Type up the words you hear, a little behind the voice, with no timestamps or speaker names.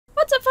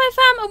What's up, Fire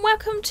Fam, and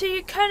welcome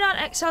to Conan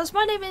Exiles.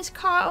 My name is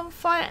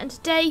KiahOnFire, and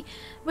today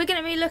we're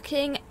going to be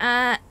looking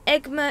at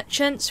egg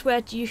merchants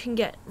where you can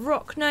get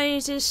rock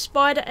noses,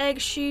 spider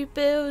eggs, shoe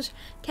bills,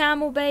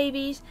 camel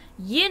babies,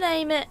 you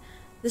name it.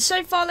 The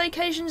so far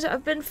locations that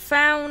have been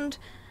found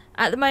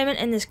at the moment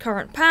in this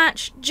current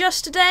patch.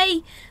 Just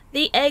today,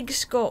 the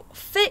eggs got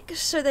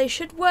fixed, so they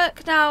should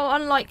work now,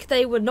 unlike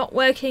they were not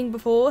working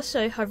before,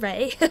 so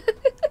hooray.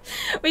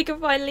 We can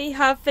finally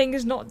have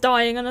things not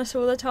dying on us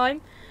all the time.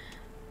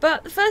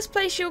 But the first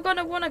place you're going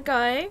to want to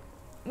go,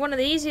 one of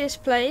the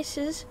easiest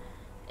places,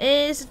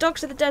 is the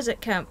Dogs of the Desert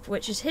camp,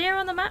 which is here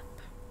on the map,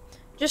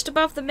 just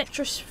above the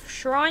Mistress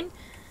Shrine.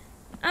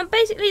 And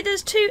basically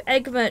there's two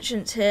egg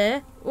merchants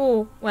here,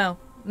 or, well,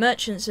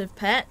 merchants of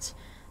pets.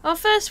 Our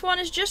first one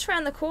is just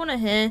around the corner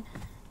here.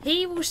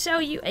 He will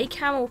sell you a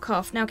camel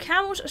calf. Now,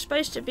 camels are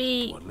supposed to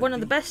be one of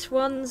the best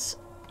ones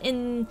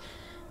in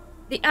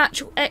the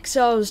actual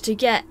Exiles to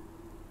get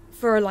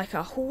for like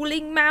a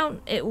hauling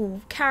mount. It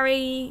will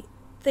carry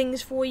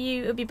things for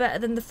you. It'll be better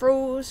than the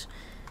thralls.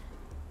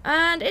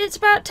 And it's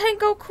about 10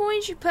 gold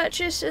coins you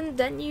purchase, and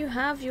then you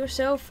have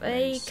yourself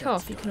a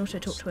calf. You can also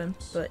talk to him,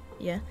 but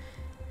yeah.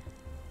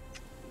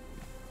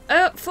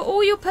 For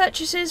all your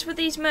purchases with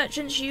these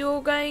merchants,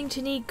 you're going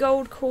to need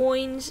gold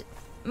coins.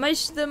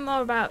 Most of them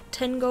are about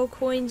 10 gold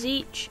coins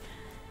each.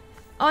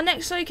 Our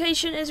next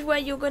location is where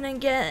you're going to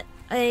get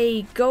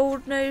a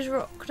gold nose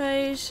rock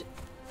nose,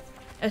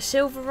 a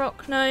silver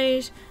rock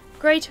nose,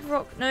 greater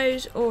rock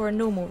nose, or a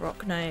normal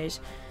rock nose.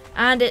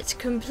 And it's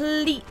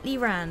completely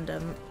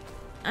random.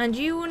 And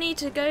you will need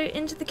to go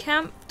into the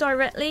camp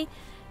directly.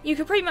 You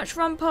can pretty much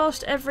run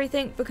past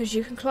everything because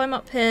you can climb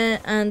up here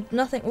and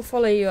nothing will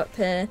follow you up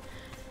here.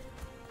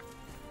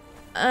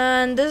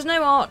 And there's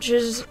no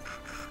archers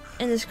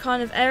in this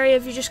kind of area.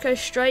 If you just go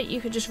straight,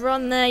 you can just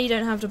run there. You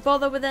don't have to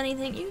bother with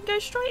anything. You can go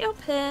straight up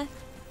here.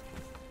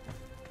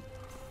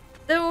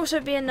 There'll also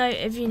be a note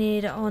if you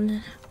need it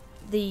on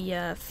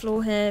the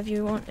floor here if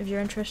you're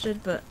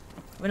interested, but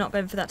we're not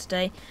going for that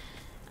today.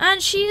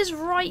 And she is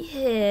right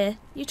here.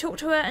 You talk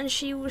to her and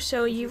she will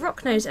sell you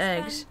rock nose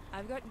eggs.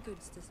 I've got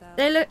goods to sell.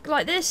 They look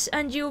like this,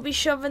 and you'll be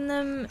shoving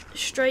them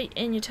straight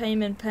in your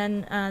taming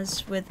pen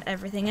as with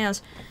everything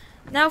else.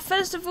 Now,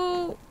 first of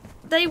all,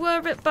 they were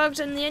a bit bugged,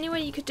 and the only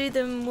way you could do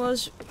them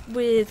was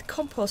with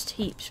compost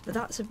heaps, but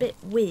that's a bit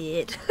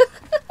weird.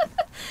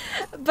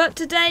 But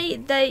today,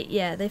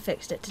 they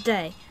fixed it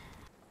today.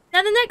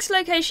 Now, the next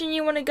location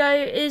you want to go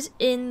is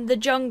in the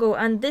jungle,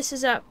 and this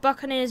is at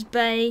Buccaneers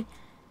Bay.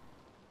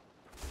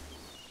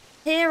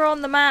 Here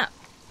on the map,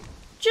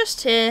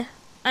 just here,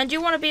 and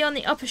you want to be on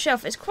the upper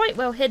shelf. It's quite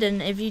well hidden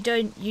if you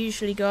don't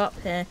usually go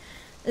up here.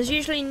 There's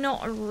usually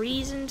not a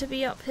reason to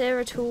be up here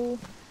at all.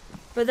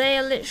 But they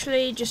are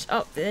literally just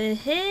up there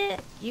here.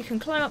 You can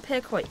climb up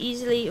here quite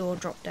easily or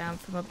drop down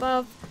from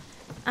above.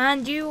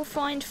 And you will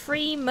find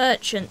 3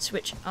 merchants,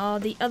 which are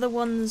the other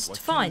ones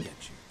to find.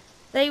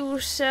 They will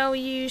sell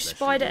you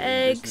spider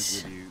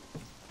eggs,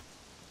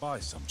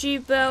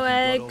 jubel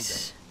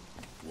eggs,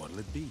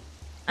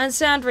 and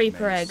sand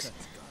reaper eggs.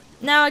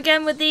 Now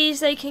again, with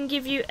these they can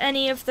give you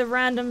any of the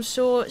random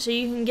sort, so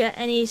you can get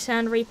any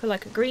sand reaper,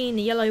 like a green,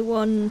 a yellow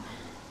one,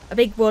 a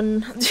big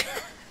one.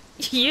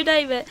 You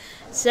name it.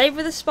 Same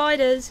with the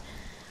spiders.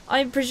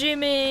 I'm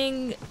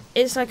presuming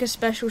it's like a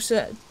special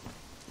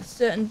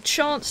certain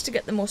chance to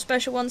get the more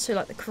special ones. So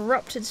like the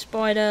corrupted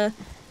spider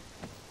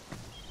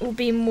will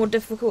be more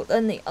difficult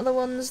than the other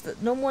ones, the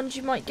normal ones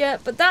you might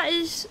get. But that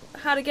is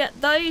how to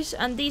get those.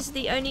 And these are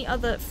the only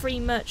other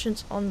 3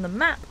 merchants on the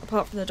map,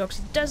 apart from the Dogs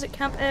of the Desert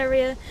camp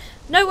area.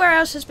 Nowhere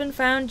else has been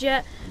found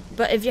yet.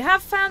 But if you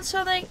have found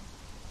something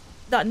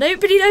that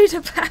nobody knows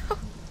about,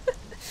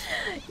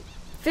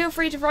 feel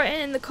free to write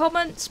it in the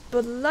comments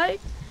below.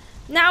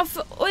 Now,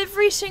 for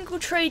every single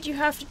trade you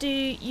have to do,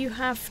 you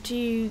have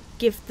to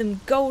give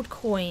them gold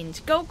coins.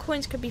 Gold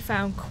coins can be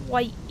found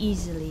quite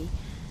easily.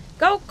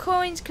 Gold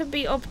coins can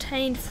be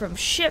obtained from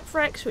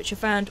shipwrecks, which are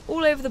found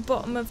all over the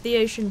bottom of the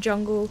ocean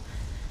jungle.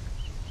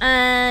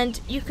 And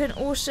you can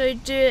also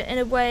do it in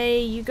a way,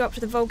 you go up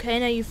to the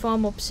volcano, you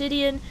farm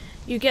obsidian,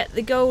 you get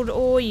the gold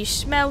ore, you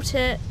smelt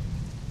it,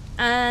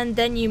 and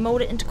then you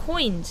mold it into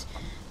coins.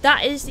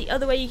 That is the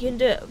other way you can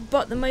do it,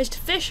 but the most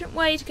efficient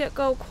way to get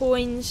gold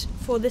coins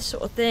for this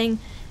sort of thing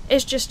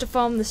is just to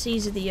farm the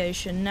seas of the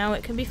ocean. Now,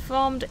 it can be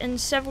farmed in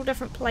several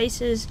different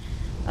places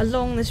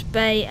along this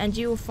bay, and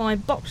you will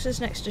find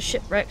boxes next to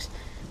shipwrecks.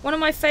 One of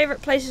my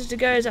favourite places to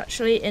go is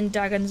actually in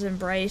Dagon's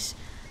Embrace.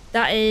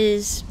 That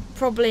is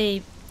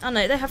probably, I don't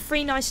know, they have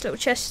 3 nice little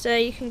chests there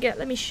you can get.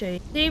 Let me show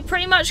you. So you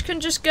pretty much can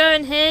just go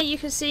in here. You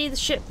can see the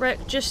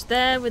shipwreck just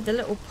there with the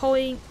little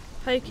point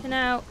poking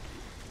out.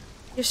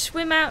 You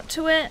swim out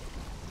to it,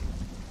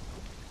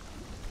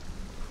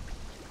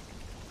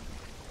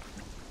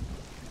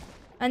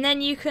 and then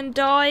you can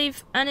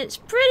dive, and it's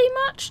pretty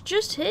much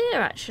just here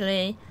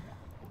actually.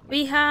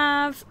 We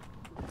have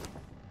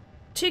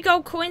 2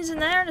 gold coins in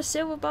there and a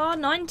silver bar,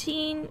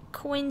 19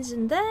 coins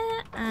in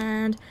there,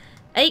 and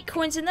 8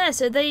 coins in there.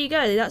 So there you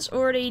go, that's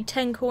already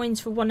 10 coins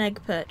for 1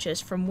 egg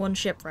purchase from 1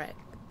 shipwreck.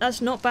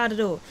 That's not bad at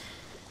all.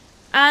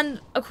 And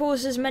of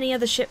course there's many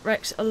other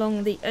shipwrecks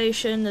along the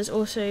ocean. There's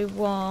also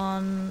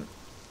one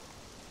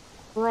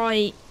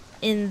right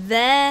in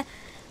there.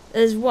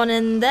 There's one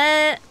in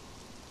there.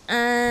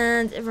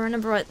 And if I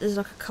remember right, there's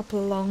like a couple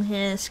along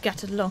here,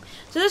 scattered along.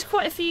 So there's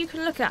quite a few you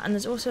can look at, and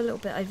there's also a little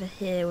bit over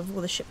here with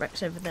all the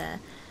shipwrecks over there.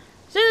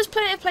 So there's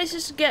plenty of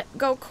places to get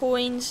gold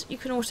coins. You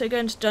can also go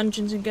into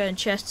dungeons and go in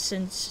chests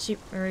in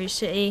Super Mario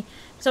City.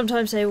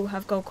 Sometimes they will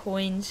have gold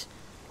coins.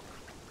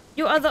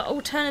 Your other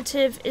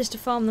alternative is to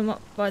farm them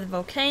up by the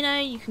volcano.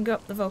 You can go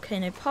up the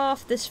volcano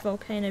path. This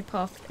volcano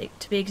path,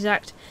 to be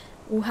exact,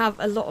 will have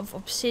a lot of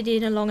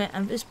obsidian along it,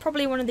 and it's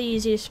probably one of the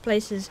easiest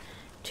places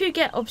to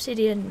get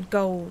obsidian,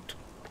 gold,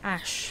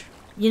 ash.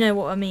 You know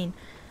what I mean.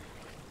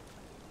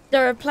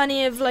 There are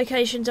plenty of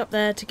locations up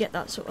there to get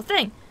that sort of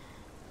thing.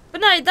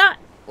 But no, that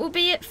will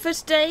be it for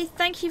today.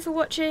 Thank you for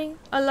watching.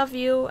 I love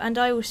you all, and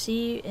I will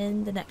see you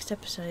in the next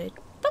episode.